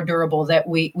themselves are more durable, that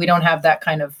we don't have that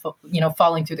kind of,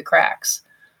 falling through the cracks.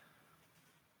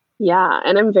 Yeah,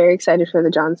 and I'm very excited for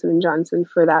the Johnson & Johnson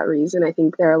for that reason. I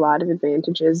think there are a lot of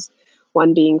advantages.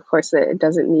 One being, of course, that it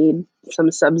doesn't need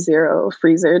some sub-zero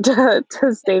freezer to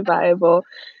stay viable.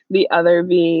 The other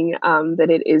being that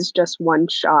it is just one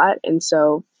shot, and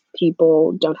so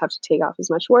people don't have to take off as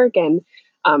much work, and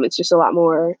it's just a lot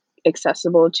more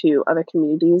accessible to other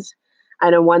communities.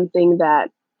 I know one thing that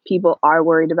people are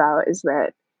worried about is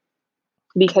that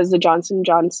because the Johnson &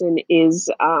 Johnson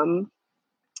is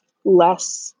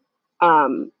less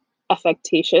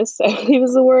affectatious, I believe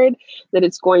is the word, that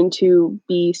it's going to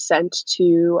be sent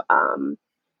to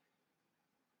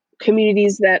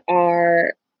communities that have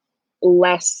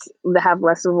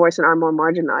less of a voice and are more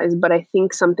marginalized. But I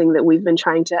think something that we've been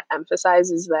trying to emphasize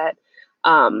is that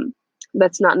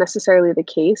that's not necessarily the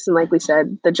case. And like we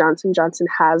said, the Johnson & Johnson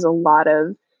has a lot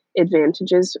of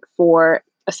advantages for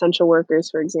essential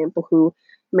workers, for example, who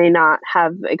may not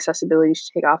have accessibility to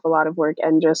take off a lot of work,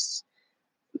 and just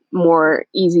more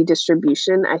easy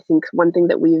distribution. I think one thing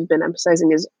that we've been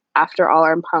emphasizing is, after all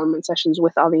our empowerment sessions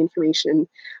with all the information,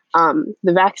 the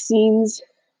vaccines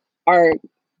are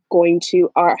going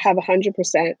to have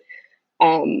 100%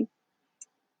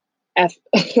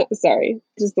 sorry,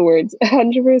 just the words,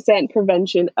 100%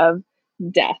 prevention of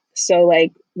death. So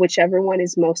like whichever one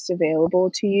is most available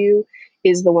to you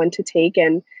is the one to take.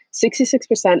 And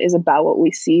 66% is about what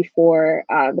we see for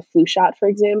the flu shot, for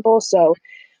example. So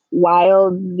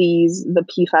while the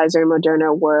Pfizer and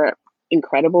Moderna were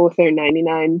incredible with their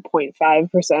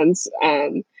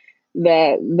 99.5%,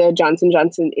 the Johnson &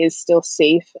 Johnson is still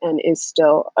safe and is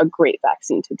still a great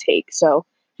vaccine to take. So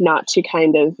not to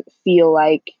kind of feel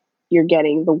like you're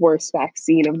getting the worst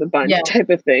vaccine of the bunch type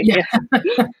of thing.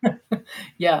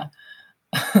 Yeah.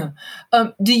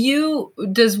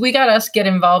 Does We Got Us get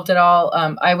involved at all?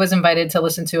 I was invited to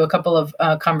listen to a couple of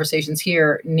conversations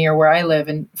here near where I live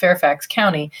in Fairfax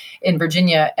County in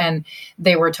Virginia, and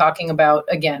they were talking about,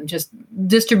 again, just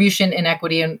distribution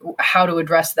inequity and how to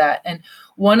address that. And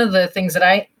one of the things that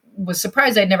I was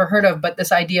surprised I'd never heard of, but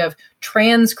this idea of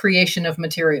transcreation of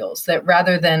materials, that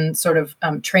rather than sort of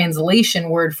translation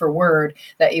word for word,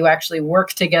 that you actually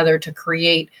work together to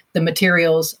create the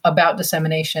materials about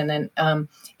dissemination. And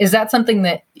is that something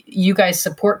that you guys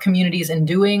support communities in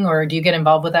doing, or do you get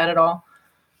involved with that at all?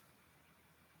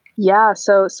 Yeah,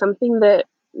 so something that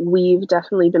we've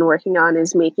definitely been working on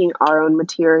is making our own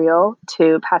material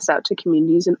to pass out to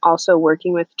communities, and also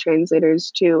working with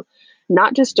translators to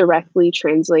not just directly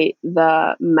translate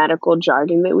the medical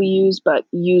jargon that we use, but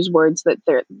use words that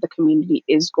the community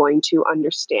is going to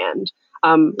understand,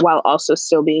 while also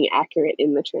still being accurate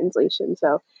in the translation.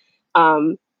 So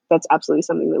that's absolutely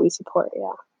something that we support.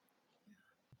 Yeah.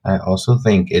 I also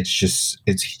think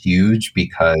it's huge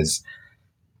because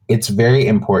it's very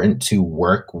important to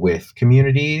work with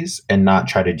communities and not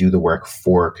try to do the work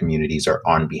for communities or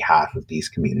on behalf of these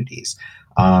communities.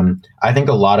 I think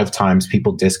a lot of times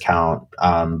people discount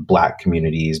Black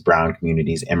communities, brown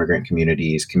communities, immigrant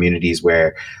communities, communities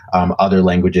where other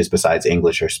languages besides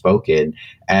English are spoken.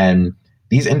 And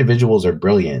these individuals are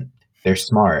brilliant. They're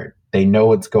smart. They know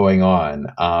what's going on.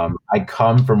 I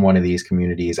come from one of these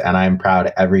communities, and I'm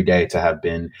proud every day to have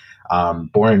been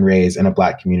born and raised in a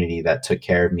Black community that took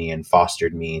care of me and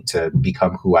fostered me to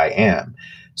become who I am.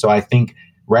 So I think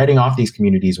writing off these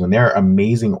communities when there are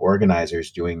amazing organizers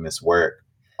doing this work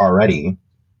already,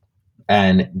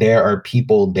 and there are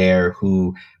people there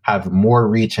who have more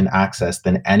reach and access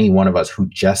than any one of us who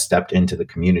just stepped into the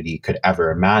community could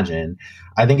ever imagine.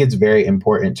 I think it's very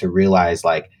important to realize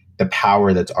like the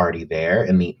power that's already there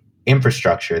and the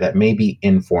infrastructure that may be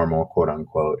informal, quote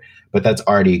unquote, but that's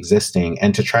already existing,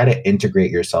 and to try to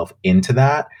integrate yourself into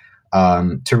that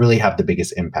to really have the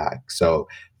biggest impact. So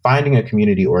finding a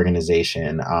community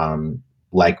organization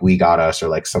like We Got Us, or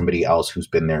like somebody else who's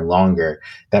been there longer,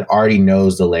 that already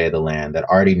knows the lay of the land, that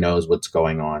already knows what's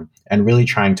going on, and really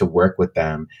trying to work with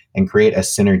them and create a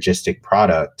synergistic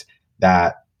product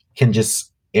that can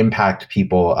just impact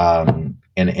people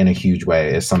in a huge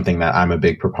way is something that I'm a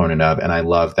big proponent of. And I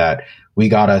love that We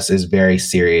Got Us is very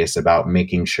serious about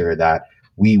making sure that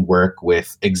we work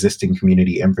with existing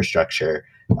community infrastructure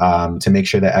to make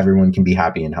sure that everyone can be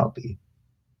happy and healthy.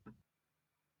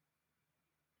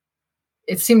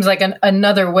 it seems like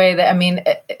another way that, I mean,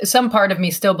 some part of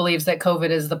me still believes that COVID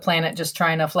is the planet just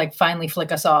trying to like finally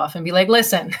flick us off and be like,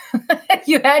 listen,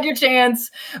 you had your chance.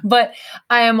 But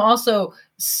I am also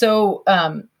so,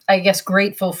 I guess,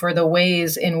 grateful for the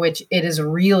ways in which it is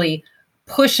really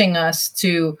pushing us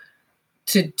to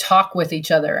talk with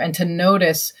each other and to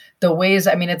notice the ways.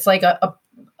 I mean, it's like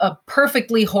a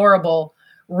perfectly horrible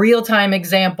real-time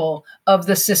example of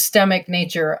the systemic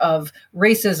nature of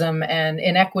racism and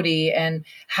inequity and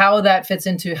how that fits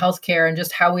into healthcare and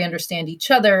just how we understand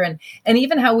each other and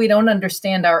even how we don't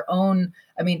understand our own.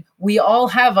 I mean, we all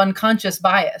have unconscious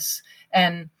bias,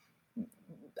 and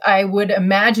I would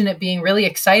imagine it being really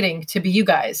exciting to be you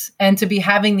guys and to be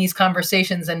having these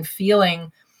conversations and feeling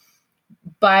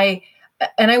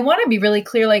and I want to be really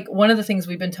clear, like one of the things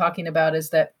we've been talking about is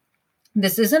that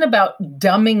this isn't about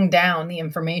dumbing down the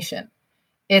information.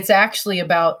 It's actually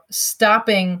about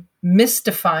stopping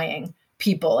mystifying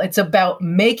people. It's about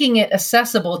making it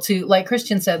accessible to, like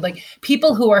Christian said, like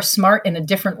people who are smart in a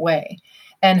different way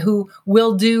and who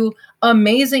will do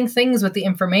amazing things with the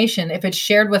information if it's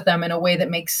shared with them in a way that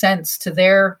makes sense to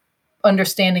their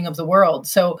understanding of the world.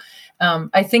 So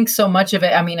I think so much of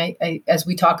it, I mean, I as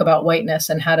we talk about whiteness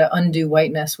and how to undo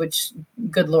whiteness, which,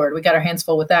 good Lord, we got our hands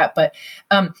full with that. But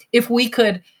if we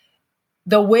could,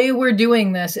 the way we're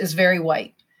doing this is very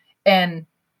white, and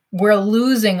we're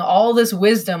losing all this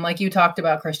wisdom, like you talked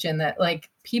about, Christian, that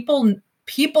like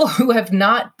people who have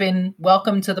not been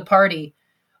welcomed to the party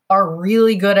are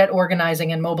really good at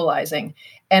organizing and mobilizing.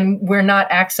 And we're not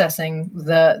accessing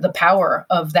the power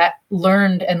of that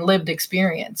learned and lived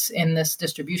experience in this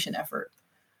distribution effort.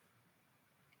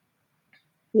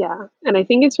 Yeah. And I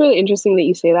think it's really interesting that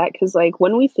you say that, because like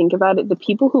when we think about it, the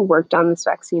people who worked on this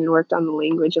vaccine and worked on the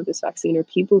language of this vaccine are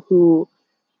people who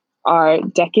are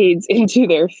decades into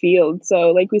their field.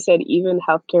 So like we said, even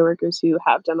healthcare workers who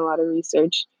have done a lot of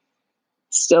research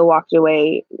still walked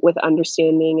away with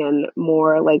understanding and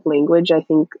more like language. I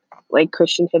think like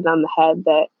Christian hit on the head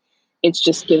that it's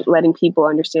just letting people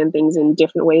understand things in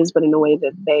different ways, but in a way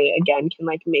that they, again, can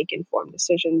like make informed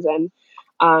decisions. And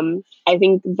I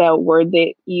think the word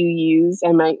that you use,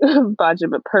 I might botch it,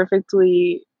 but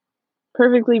perfectly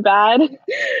bad.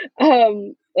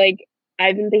 Like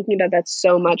I've been thinking about that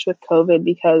so much with COVID,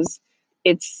 because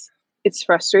it's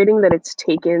frustrating that it's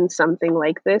taken something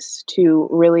like this to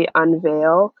really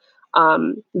unveil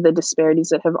the disparities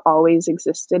that have always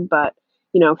existed, but,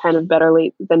 you know, kind of better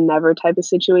late than never type of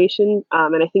situation.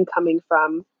 And I think coming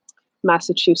from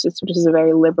Massachusetts, which is a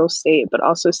very liberal state, but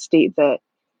also a state that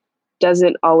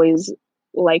doesn't always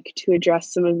like to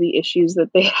address some of the issues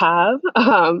that they have.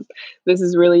 This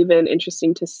has really been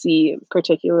interesting to see,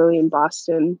 particularly in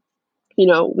Boston. You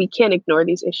know, we can't ignore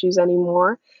these issues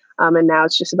anymore. And now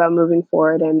it's just about moving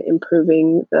forward and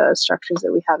improving the structures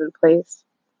that we have in place.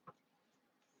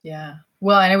 Yeah.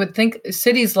 Well, and I would think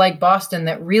cities like Boston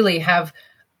that really have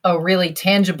a really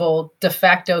tangible de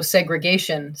facto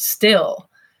segregation still,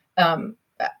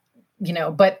 you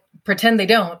know, but pretend they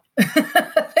don't.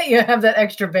 You have that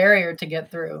extra barrier to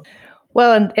get through.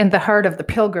 Well, and the heart of the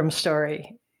Pilgrim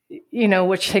story, you know,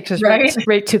 which takes us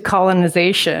right to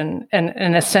colonization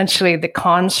and essentially the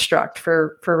construct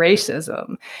for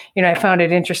racism. You know, I found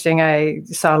it interesting. I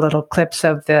saw little clips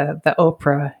of the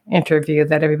Oprah interview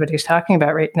that everybody's talking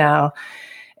about right now,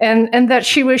 and that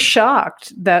she was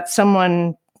shocked that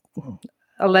someone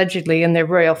allegedly in their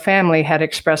royal family had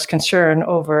expressed concern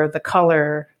over the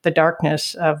color, the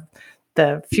darkness of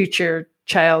the future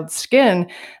child's skin,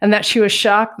 and that she was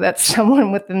shocked that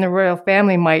someone within the royal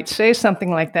family might say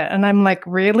something like that. And I'm like,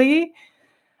 really?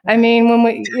 I mean, when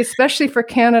we, especially for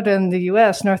Canada and the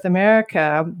US, North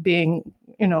America being,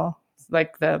 you know,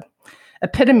 like the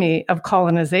epitome of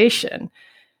colonization,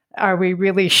 are we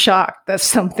really shocked that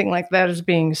something like that is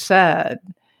being said?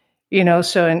 You know,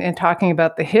 so in talking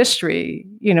about the history,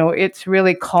 you know, it's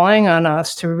really calling on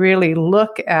us to really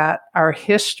look at our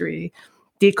history.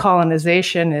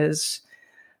 Decolonization is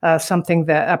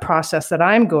a process that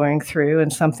I'm going through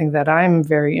and something that I'm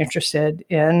very interested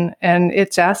in. And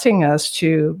it's asking us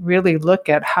to really look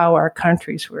at how our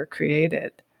countries were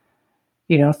created,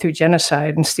 you know, through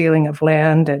genocide and stealing of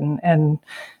land and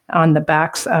on the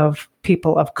backs of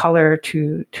people of color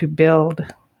to build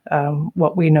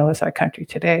what we know as our country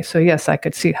today. So yes, I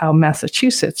could see how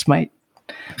Massachusetts might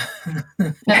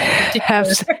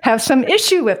have some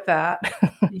issue with that.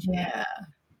 Yeah.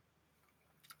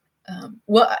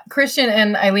 Well, Christian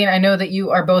and Eileen, I know that you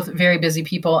are both very busy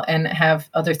people and have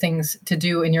other things to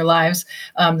do in your lives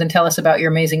than tell us about your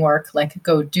amazing work, like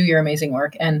go do your amazing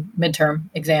work and midterm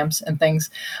exams and things.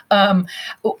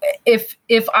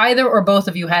 If either or both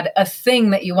of you had a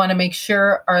thing that you want to make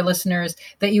sure our listeners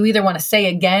that you either want to say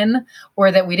again or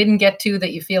that we didn't get to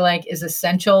that you feel like is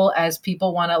essential as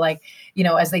people want to, like,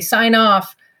 as they sign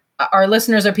off, our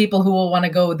listeners are people who will want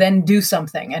to go then do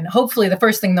something. And hopefully the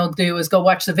first thing they'll do is go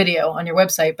watch the video on your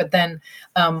website. But then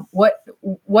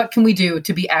what can we do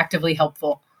to be actively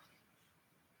helpful?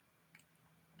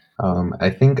 I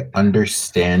think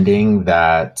understanding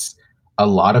that a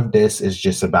lot of this is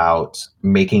just about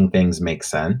making things make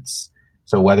sense.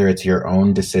 So whether it's your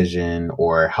own decision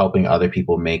or helping other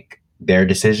people make their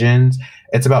decisions,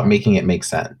 it's about making it make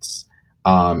sense.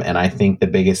 And I think the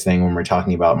biggest thing when we're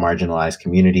talking about marginalized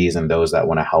communities and those that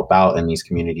want to help out in these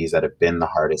communities that have been the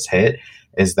hardest hit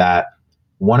is that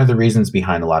one of the reasons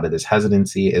behind a lot of this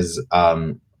hesitancy is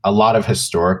a lot of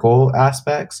historical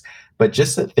aspects, but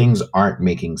just that things aren't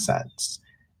making sense.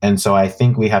 And so I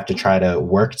think we have to try to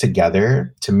work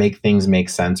together to make things make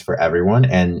sense for everyone.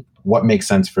 And what makes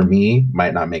sense for me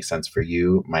might not make sense for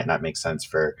you, might not make sense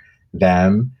for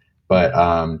them. But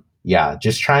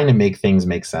just trying to make things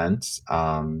make sense.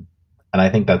 And I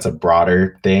think that's a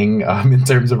broader thing in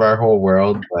terms of our whole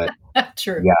world. But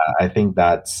True. Yeah, I think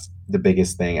that's the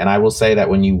biggest thing. And I will say that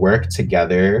when you work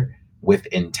together with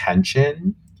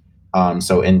intention,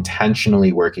 so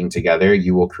intentionally working together,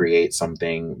 you will create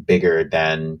something bigger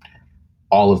than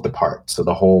all of the parts.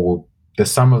 So the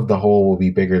sum of the whole will be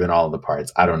bigger than all of the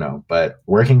parts. I don't know, but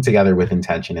working together with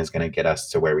intention is going to get us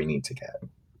to where we need to get.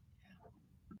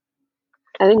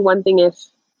 I think one thing if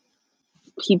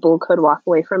people could walk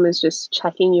away from is just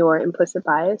checking your implicit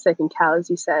bias. I think, Cal,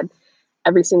 as you said,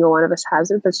 every single one of us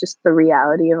has it. That's just the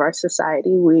reality of our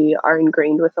society. We are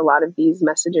ingrained with a lot of these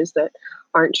messages that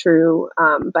aren't true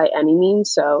by any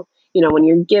means. So, when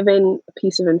you're given a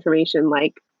piece of information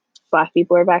like Black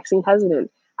people are vaccine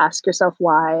hesitant, ask yourself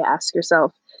why, ask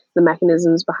yourself the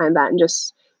mechanisms behind that. And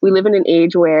just, we live in an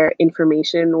age where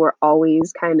information we're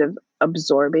always kind of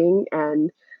absorbing and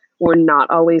we're not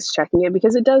always checking it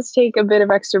because it does take a bit of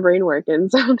extra brain work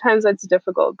and sometimes that's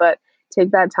difficult, but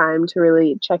take that time to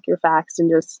really check your facts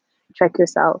and just check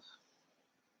yourself.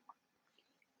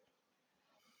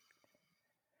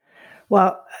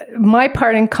 Well, my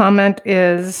parting comment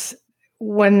is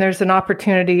when there's an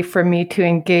opportunity for me to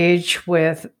engage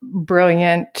with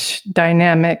brilliant,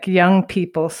 dynamic young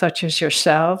people such as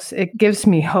yourselves, it gives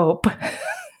me hope.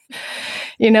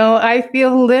 I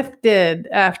feel lifted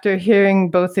after hearing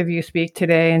both of you speak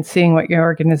today and seeing what your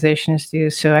organizations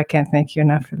do. So I can't thank you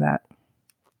enough for that.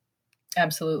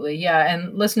 Absolutely. Yeah.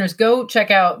 And listeners, go check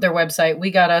out their website,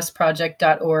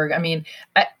 wegotusproject.org. I mean,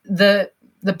 the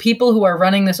people who are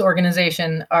running this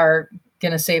organization are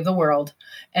going to save the world.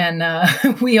 And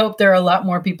we hope there are a lot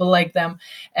more people like them.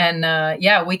 And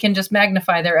we can just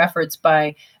magnify their efforts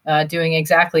by doing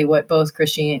exactly what both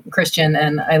Christian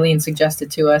and Eileen suggested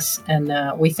to us.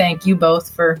 And we thank you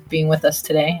both for being with us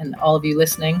today and all of you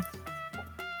listening.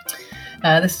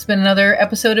 This has been another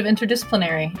episode of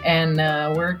Interdisciplinary, and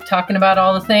we're talking about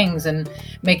all the things and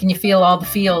making you feel all the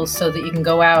feels so that you can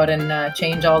go out and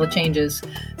change all the changes.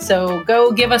 So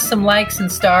go give us some likes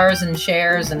and stars and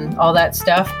shares and all that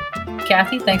stuff.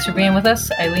 Kathy, thanks for being with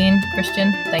us. Eileen,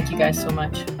 Christian, thank you guys so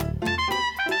much.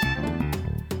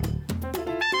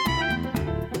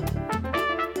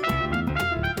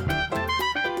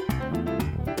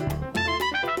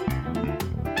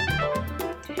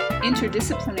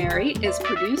 Interdisciplinary is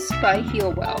produced by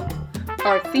Healwell.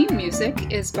 Our theme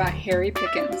music is by Harry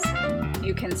Pickens.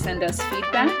 You can send us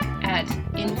feedback at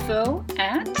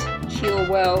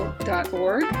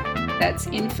info@healwell.org. That's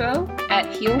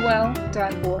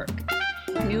info@healwell.org.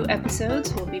 New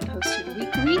episodes will be posted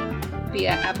weekly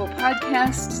via Apple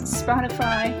Podcasts,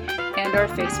 Spotify, and our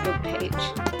Facebook page.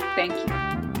 Thank you.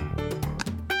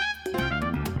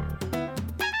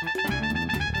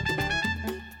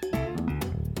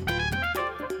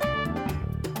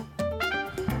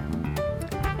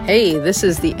 Hey, this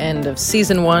is the end of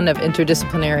season 1 of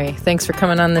Interdisciplinary. Thanks for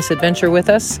coming on this adventure with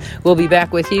us. We'll be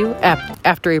back with you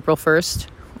after April 1st,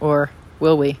 or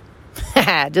will we?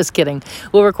 Just kidding.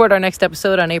 We'll record our next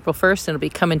episode on April 1st, and it'll be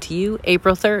coming to you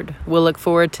April 3rd. We'll look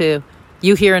forward to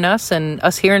you hearing us and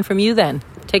us hearing from you then.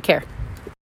 Take care.